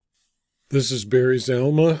This is Barry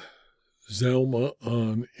Zalma, Zalma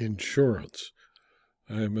on Insurance.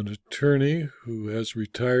 I am an attorney who has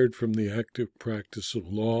retired from the active practice of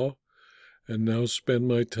law and now spend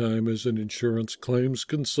my time as an insurance claims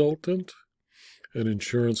consultant, an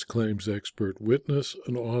insurance claims expert witness,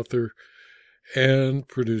 an author, and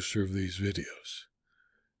producer of these videos.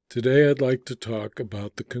 Today I'd like to talk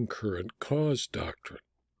about the concurrent cause doctrine.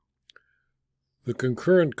 The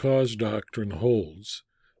concurrent cause doctrine holds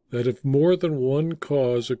that if more than one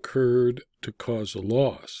cause occurred to cause a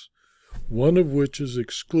loss, one of which is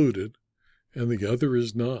excluded and the other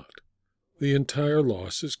is not, the entire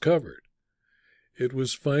loss is covered. It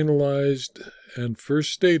was finalized and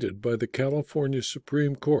first stated by the California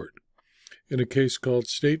Supreme Court in a case called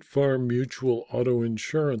State Farm Mutual Auto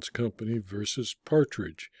Insurance Company versus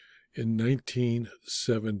Partridge in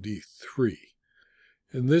 1973.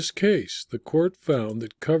 In this case, the court found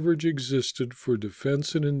that coverage existed for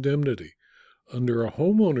defense and indemnity under a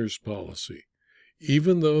homeowner's policy,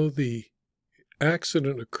 even though the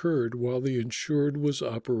accident occurred while the insured was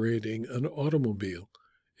operating an automobile,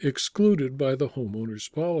 excluded by the homeowner's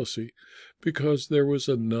policy because there was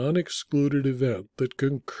a non-excluded event that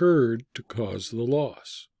concurred to cause the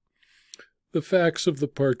loss. The facts of the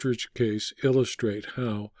Partridge case illustrate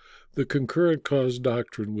how the concurrent cause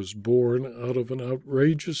doctrine was born out of an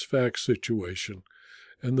outrageous fact situation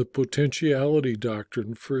and the potentiality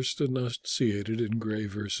doctrine first enunciated in Gray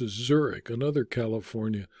v. Zurich, another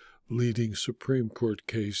California leading Supreme Court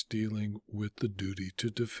case dealing with the duty to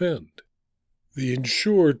defend. The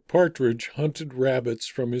insured Partridge hunted rabbits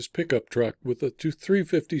from his pickup truck with a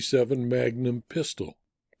 .357 Magnum pistol,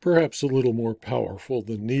 perhaps a little more powerful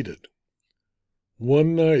than needed.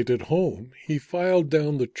 One night at home, he filed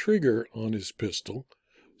down the trigger on his pistol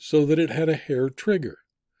so that it had a hair trigger.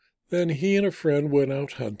 Then he and a friend went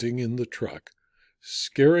out hunting in the truck,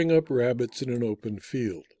 scaring up rabbits in an open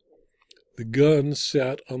field. The gun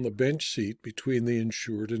sat on the bench seat between the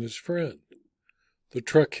insured and his friend. The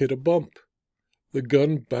truck hit a bump. The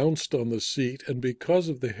gun bounced on the seat, and because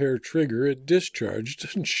of the hair trigger, it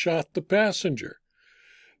discharged and shot the passenger.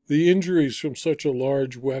 The injuries from such a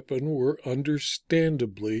large weapon were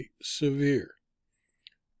understandably severe.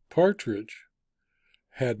 Partridge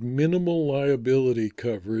had minimal liability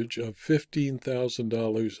coverage of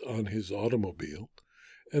 $15,000 on his automobile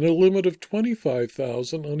and a limit of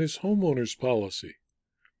 $25,000 on his homeowner's policy.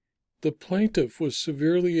 The plaintiff was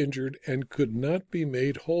severely injured and could not be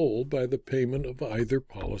made whole by the payment of either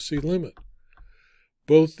policy limit.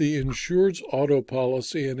 Both the insured's auto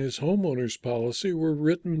policy and his homeowner's policy were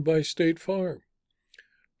written by State Farm.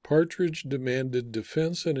 Partridge demanded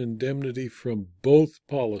defense and indemnity from both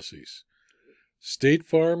policies. State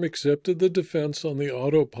Farm accepted the defense on the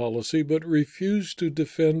auto policy but refused to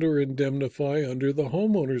defend or indemnify under the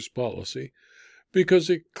homeowner's policy because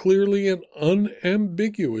it clearly and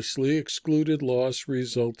unambiguously excluded loss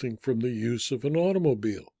resulting from the use of an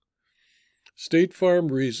automobile. State Farm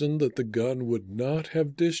reasoned that the gun would not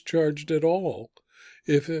have discharged at all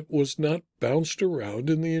if it was not bounced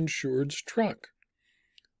around in the insured's truck.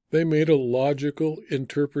 They made a logical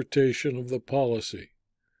interpretation of the policy,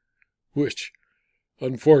 which,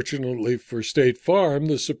 unfortunately for State Farm,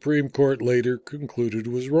 the Supreme Court later concluded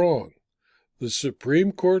was wrong. The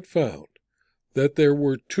Supreme Court found that there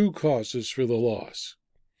were two causes for the loss,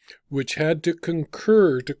 which had to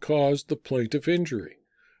concur to cause the plaintiff injury.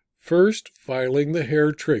 First, filing the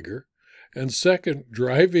hair trigger, and second,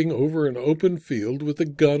 driving over an open field with a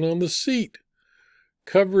gun on the seat.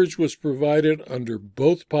 Coverage was provided under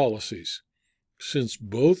both policies, since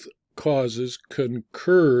both causes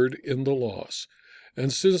concurred in the loss,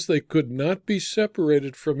 and since they could not be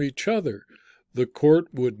separated from each other, the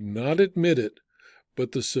court would not admit it,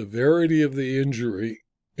 but the severity of the injury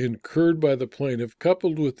incurred by the plaintiff,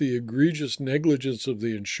 coupled with the egregious negligence of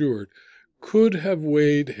the insured, could have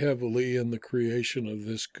weighed heavily in the creation of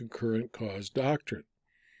this concurrent cause doctrine.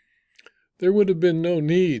 There would have been no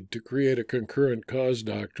need to create a concurrent cause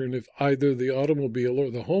doctrine if either the automobile or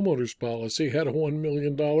the homeowner's policy had a $1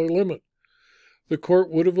 million limit. The court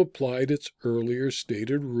would have applied its earlier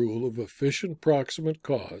stated rule of efficient proximate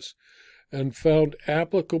cause and found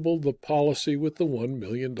applicable the policy with the $1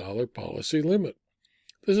 million policy limit.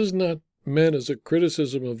 This is not meant as a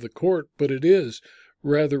criticism of the court, but it is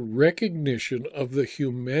rather recognition of the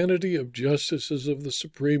humanity of justices of the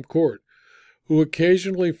Supreme Court, who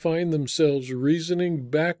occasionally find themselves reasoning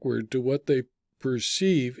backward to what they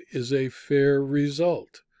perceive is a fair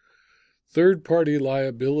result. Third-party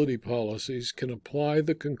liability policies can apply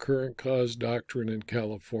the concurrent cause doctrine in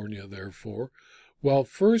California, therefore, while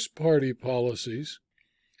first-party policies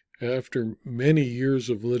after many years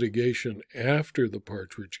of litigation after the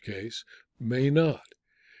Partridge case, may not.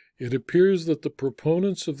 It appears that the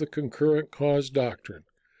proponents of the concurrent cause doctrine,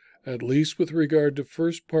 at least with regard to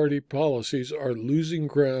first-party policies, are losing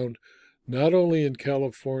ground not only in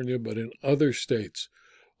California but in other states,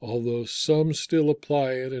 although some still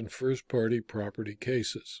apply it in first-party property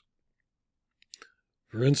cases.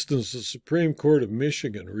 For instance, the Supreme Court of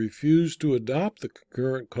Michigan refused to adopt the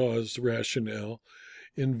concurrent cause rationale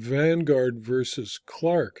in Vanguard versus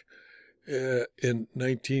Clark in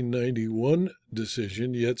 1991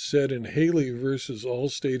 decision, yet said in Haley versus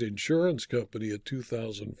Allstate Insurance Company, a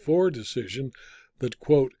 2004 decision, that,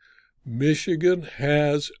 quote, Michigan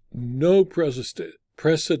has no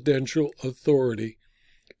precedential authority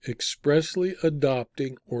expressly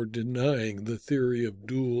adopting or denying the theory of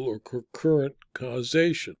dual or concurrent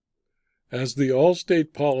causation, as the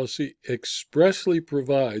Allstate policy expressly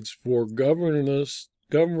provides for governance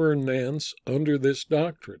under this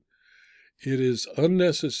doctrine. It is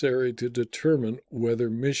unnecessary to determine whether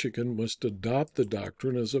Michigan must adopt the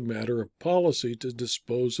doctrine as a matter of policy to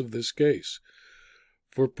dispose of this case.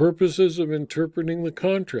 For purposes of interpreting the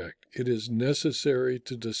contract, it is necessary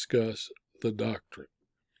to discuss the doctrine.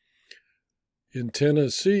 In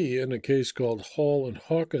Tennessee, in a case called Hall and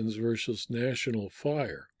Hawkins versus National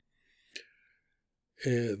Fire,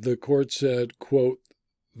 the court said, quote,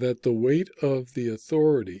 that the weight of the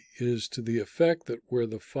authority is to the effect that where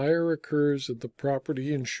the fire occurs at the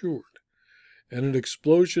property insured, and an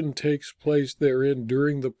explosion takes place therein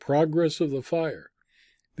during the progress of the fire,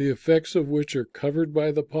 the effects of which are covered by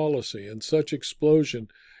the policy, and such explosion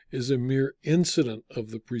is a mere incident of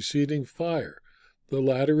the preceding fire, the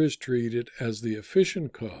latter is treated as the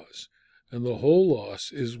efficient cause, and the whole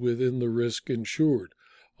loss is within the risk insured,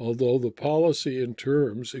 although the policy in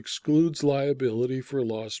terms excludes liability for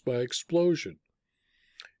loss by explosion.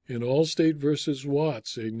 In Allstate versus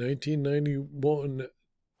Watts, a 1991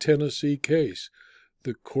 Tennessee case,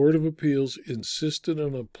 the Court of Appeals insisted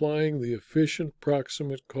on applying the efficient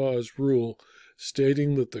proximate cause rule,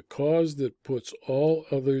 stating that the cause that puts all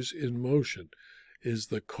others in motion is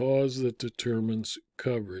the cause that determines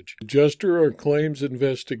coverage. Adjuster or claims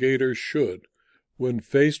investigator should, when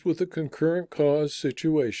faced with a concurrent cause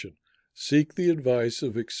situation, seek the advice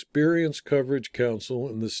of experienced coverage counsel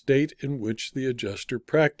in the state in which the adjuster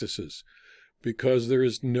practices, because there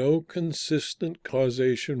is no consistent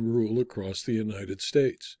causation rule across the United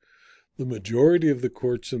States. The majority of the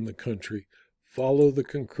courts in the country follow the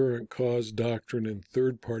concurrent cause doctrine in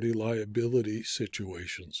third-party liability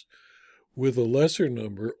situations, with a lesser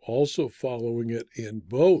number also following it in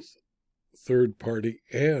both third-party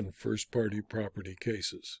and first-party property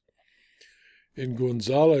cases. In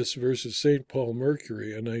Gonzalez versus St. Paul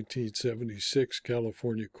Mercury, a 1976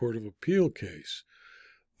 California Court of Appeal case,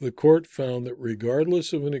 the court found that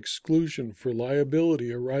regardless of an exclusion for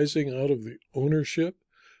liability arising out of the ownership,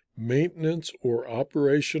 maintenance, or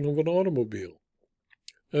operation of an automobile,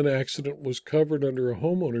 an accident was covered under a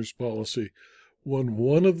homeowner's policy when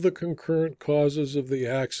one of the concurrent causes of the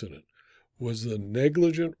accident was the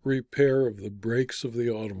negligent repair of the brakes of the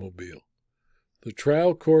automobile. The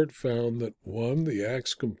trial court found that 1, the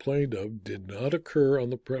acts complained of did not occur on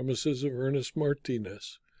the premises of Ernest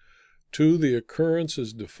Martinez. 2, the occurrence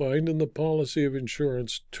as defined in the policy of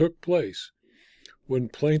insurance took place when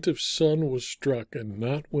plaintiff's son was struck and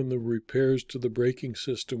not when the repairs to the braking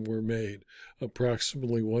system were made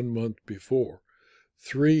approximately 1 month before.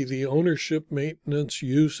 3, the ownership, maintenance,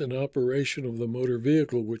 use, and operation of the motor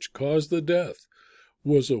vehicle which caused the death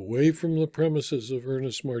was away from the premises of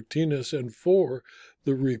Ernest Martinez. And 4,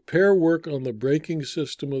 the repair work on the braking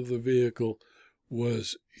system of the vehicle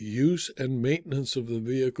was use and maintenance of the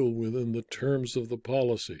vehicle within the terms of the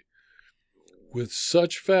policy. With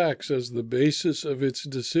such facts as the basis of its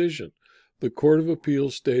decision, the Court of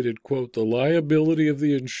Appeals stated, quote, the liability of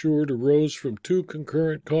the insured arose from 2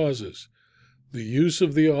 concurrent causes, the use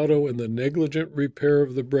of the auto and the negligent repair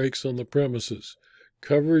of the brakes on the premises.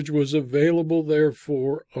 Coverage was available,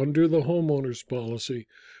 therefore, under the homeowner's policy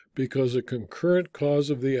because a concurrent cause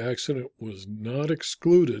of the accident was not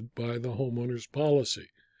excluded by the homeowner's policy.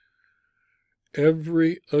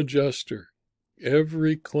 Every adjuster,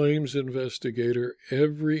 every claims investigator,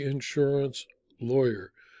 every insurance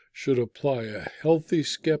lawyer should apply a healthy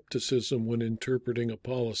skepticism when interpreting a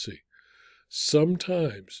policy.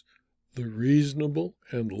 Sometimes the reasonable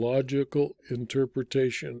and logical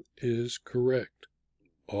interpretation is correct.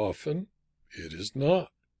 Often it is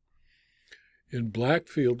not. In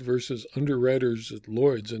Blackfield versus Underwriters at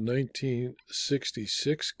Lloyd's, a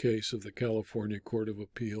 1966 case of the California Court of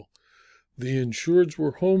Appeal, The insureds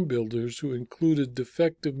were home builders who included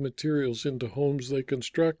defective materials into homes they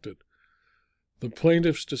constructed. The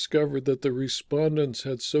plaintiffs discovered that the respondents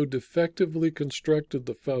had so defectively constructed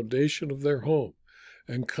the foundation of their home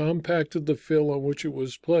and compacted the fill on which it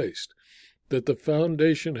was placed that the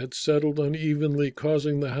foundation had settled unevenly,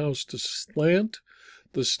 causing the house to slant,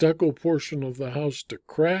 the stucco portion of the house to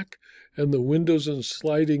crack, and the windows and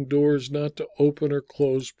sliding doors not to open or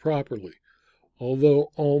close properly. Although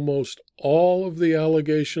almost all of the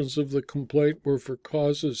allegations of the complaint were for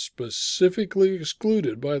causes specifically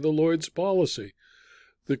excluded by the Lloyd's policy,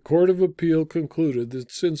 the Court of Appeal concluded that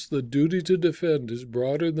since the duty to defend is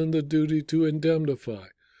broader than the duty to indemnify,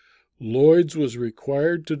 Lloyd's was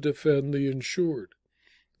required to defend the insured.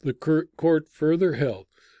 The court further held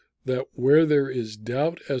that where there is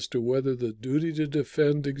doubt as to whether the duty to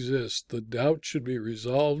defend exists, the doubt should be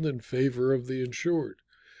resolved in favor of the insured.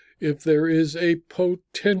 If there is a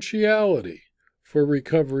potentiality for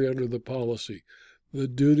recovery under the policy, the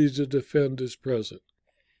duty to defend is present.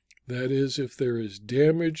 That is, if there is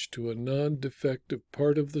damage to a non-defective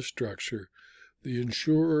part of the structure, the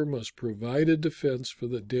insurer must provide a defense for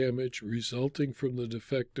the damage resulting from the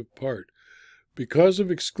defective part. Because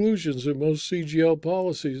of exclusions in most CGL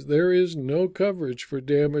policies, there is no coverage for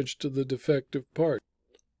damage to the defective part,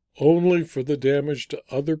 only for the damage to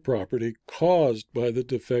other property caused by the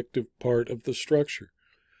defective part of the structure.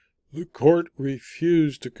 The court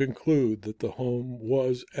refused to conclude that the home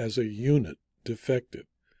was, as a unit, defective.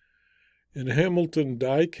 In Hamilton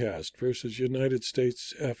Die-Cast v. United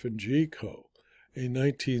States F&G Co., a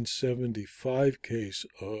 1975 case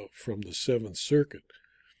from the Seventh Circuit,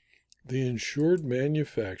 the insured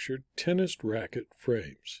manufactured tennis racket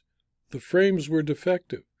frames. The frames were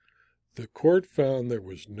defective. The court found there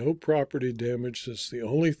was no property damage since the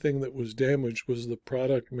only thing that was damaged was the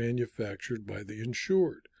product manufactured by the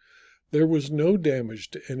insured. There was no damage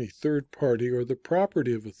to any third party or the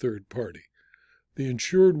property of a third party. The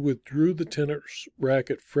insured withdrew the tennis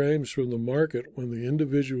racket frames from the market when the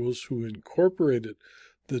individuals who incorporated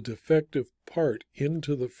the defective part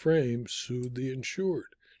into the frame sued the insured.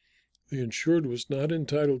 The insured was not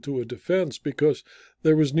entitled to a defense because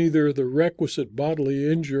there was neither the requisite bodily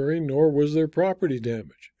injury nor was there property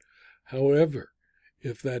damage. However,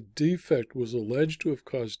 if that defect was alleged to have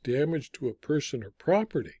caused damage to a person or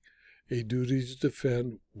property, a duty to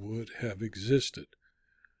defend would have existed.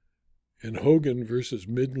 In Hogan v.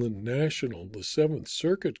 Midland National, the Seventh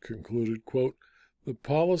Circuit concluded, quote, "The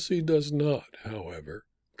policy does not, however,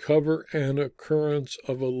 cover an occurrence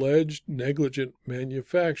of alleged negligent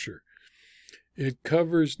manufacture. It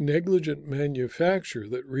covers negligent manufacture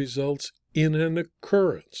that results in an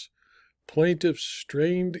occurrence. Plaintiff's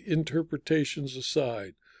strained interpretations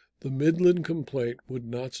aside, the Midland complaint would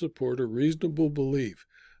not support a reasonable belief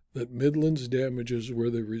that Midland's damages were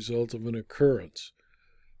the result of an occurrence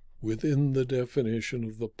within the definition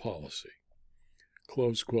of the policy."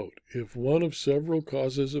 Close quote. If one of several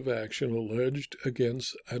causes of action alleged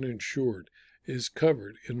against an insured is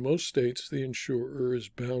covered, in most states the insurer is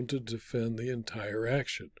bound to defend the entire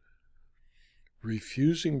action.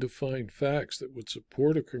 Refusing to find facts that would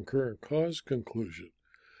support a concurrent cause conclusion,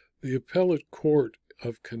 the appellate court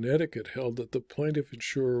of Connecticut held that the plaintiff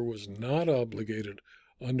insurer was not obligated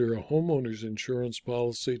under a homeowner's insurance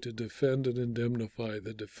policy to defend and indemnify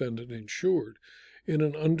the defendant insured in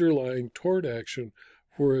an underlying tort action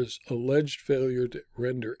for his alleged failure to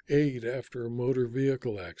render aid after a motor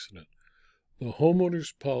vehicle accident. The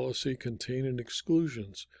homeowner's policy contained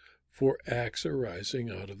exclusions for acts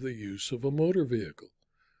arising out of the use of a motor vehicle.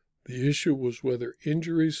 The issue was whether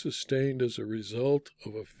injuries sustained as a result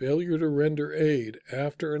of a failure to render aid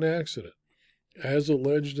after an accident, as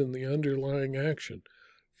alleged in the underlying action,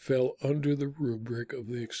 fell under the rubric of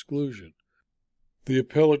the exclusion. The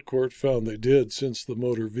appellate court found they did, since the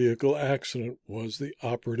motor vehicle accident was the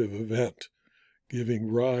operative event,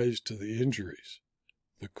 giving rise to the injuries.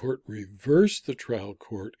 The court reversed the trial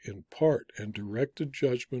court in part and directed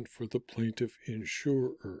judgment for the plaintiff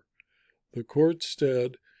insurer. The court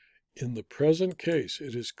said, in the present case,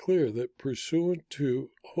 it is clear that pursuant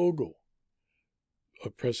to Hogel,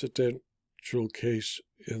 a precedential case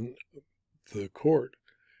in the court,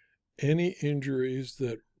 any injuries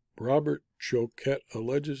that Robert Choquette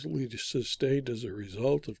allegedly sustained as a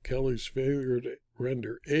result of Kelly's failure to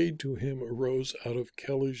render aid to him arose out of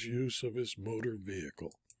Kelly's use of his motor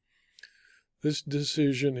vehicle. This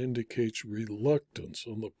decision indicates reluctance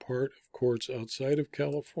on the part of courts outside of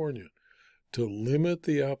California to limit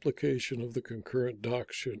the application of the concurrent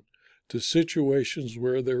doctrine to situations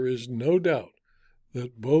where there is no doubt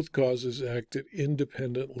that both causes acted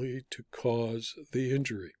independently to cause the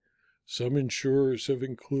injury, Some insurers have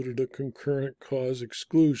included a concurrent cause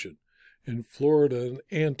exclusion. In Florida, an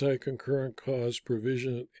anti-concurrent cause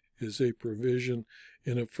provision is a provision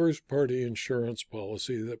in a first-party insurance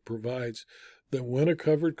policy that provides that when a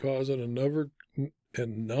covered cause and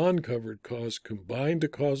non-covered cause combine to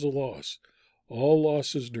cause a loss, all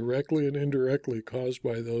losses directly and indirectly caused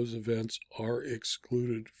by those events are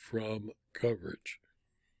excluded from coverage.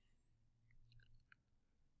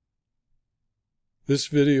 This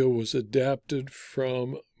video was adapted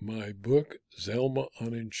from my book, Zelma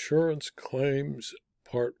on Insurance Claims,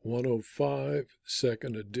 Part 105,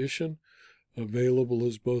 Second Edition, available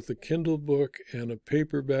as both a Kindle book and a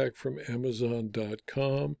paperback from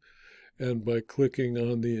Amazon.com, and by clicking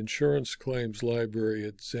on the Insurance Claims Library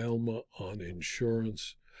at Zelma on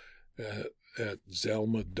Insurance at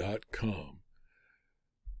Zelma.com.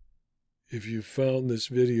 If you found this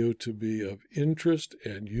video to be of interest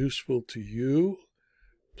and useful to you,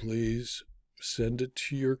 please send it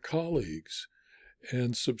to your colleagues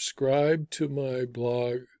and subscribe to my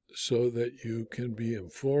blog so that you can be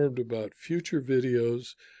informed about future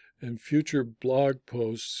videos and future blog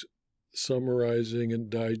posts summarizing and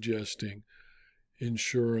digesting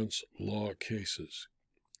insurance law cases.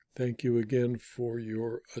 Thank you again for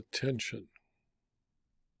your attention.